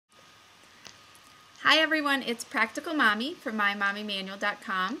Hi everyone, it's Practical Mommy from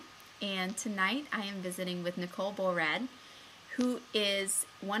mymommymanual.com, and tonight I am visiting with Nicole Borad, who is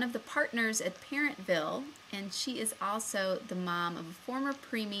one of the partners at Parentville, and she is also the mom of a former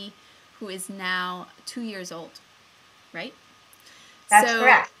preemie who is now 2 years old, right? That's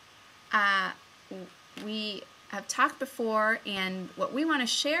correct. We have talked before, and what we want to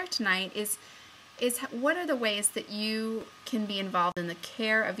share tonight is what are the ways that you can be involved in the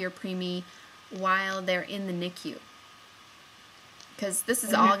care of your preemie while they're in the NICU, because this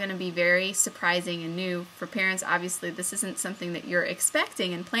is all going to be very surprising and new for parents. Obviously, this isn't something that you're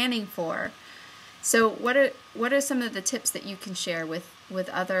expecting and planning for. So what are some of the tips that you can share with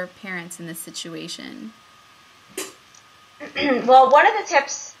other parents in this situation? Well, one of the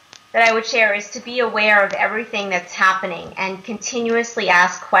tips that I would share is to be aware of everything that's happening and continuously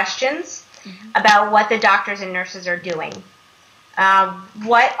ask questions about what the doctors and nurses are doing.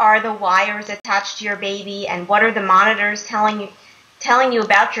 What are the wires attached to your baby, and what are the monitors telling you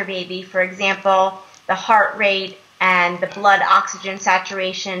about your baby? For example, the heart rate and the blood oxygen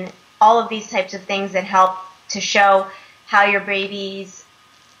saturation, all of these types of things that help to show how your baby's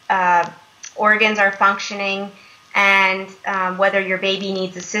organs are functioning, and whether your baby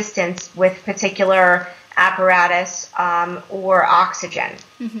needs assistance with particular apparatus or oxygen.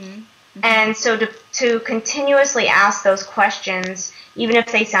 And so to continuously ask those questions, even if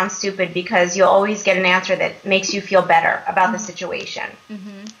they sound stupid, because you'll always get an answer that makes you feel better about the situation.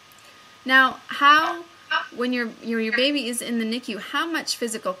 Now, when your baby is in the NICU, how much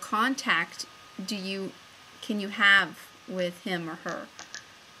physical contact can you have with him or her?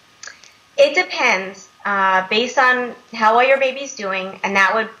 It depends based on how well your baby's doing, and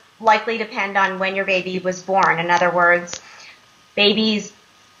that would likely depend on when your baby was born. In other words, babies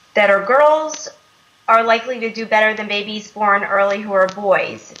that are girls are likely to do better than babies born early who are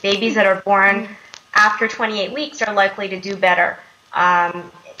boys. Babies that are born after 28 weeks are likely to do better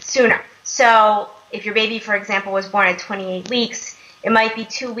sooner. So if your baby, for example, was born at 28 weeks, it might be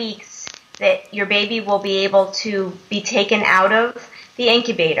 2 weeks that your baby will be able to be taken out of the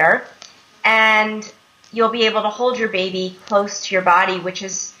incubator, and you'll be able to hold your baby close to your body, which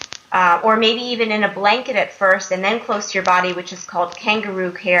is or maybe even in a blanket at first and then close to your body, which is called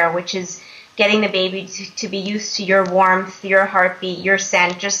kangaroo care, which is getting the baby to be used to your warmth, your heartbeat, your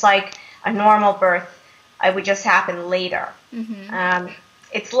scent, just like a normal birth. It would just happen later.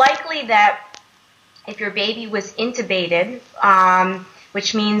 It's likely that if your baby was intubated,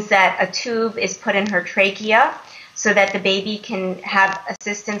 which means that a tube is put in her trachea so that the baby can have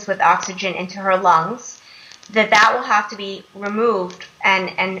assistance with oxygen into her lungs, that will have to be removed,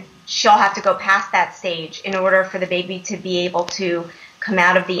 and she'll have to go past that stage in order for the baby to be able to come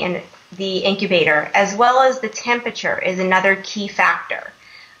out of the incubator, as well as the temperature is another key factor.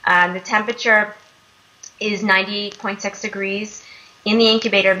 The temperature is 98.6 degrees in the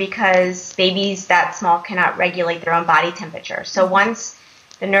incubator because babies that small cannot regulate their own body temperature. So once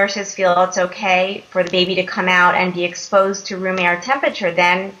the nurses feel it's okay for the baby to come out and be exposed to room air temperature,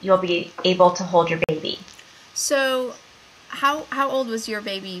 then you'll be able to hold your baby. So how old was your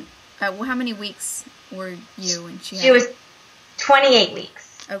baby? How many weeks were you when she was 28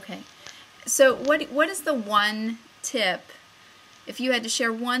 weeks. Okay. So what is the one tip, if you had to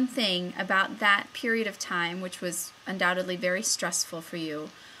share one thing about that period of time, which was undoubtedly very stressful for you,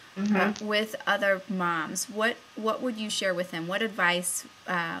 with other moms, what would you share with them? What advice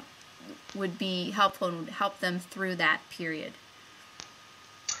would be helpful and would help them through that period?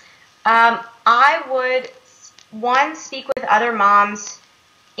 I would, one, speak with other moms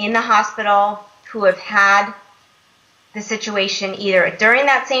in the hospital who have had the situation either during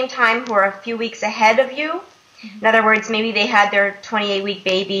that same time, who are a few weeks ahead of you. In other words, maybe they had their 28-week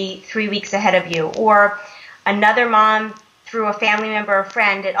baby 3 weeks ahead of you, or another mom through a family member or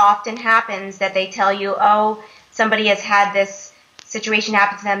friend. It often happens that they tell you, oh, somebody has had this situation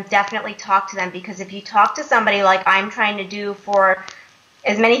happen to them, definitely talk to them, because if you talk to somebody like I'm trying to do for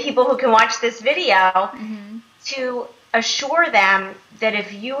as many people who can watch this video, to assure them that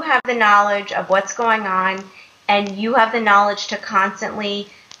if you have the knowledge of what's going on and you have the knowledge to constantly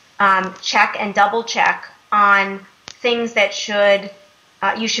check and double check on things that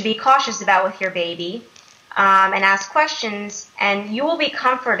you should be cautious about with your baby, and ask questions, and you will be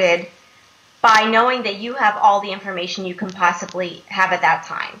comforted by knowing that you have all the information you can possibly have at that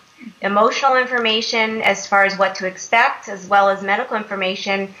time. Emotional information as far as what to expect, as well as medical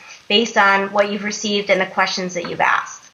information based on what you've received and the questions that you've asked.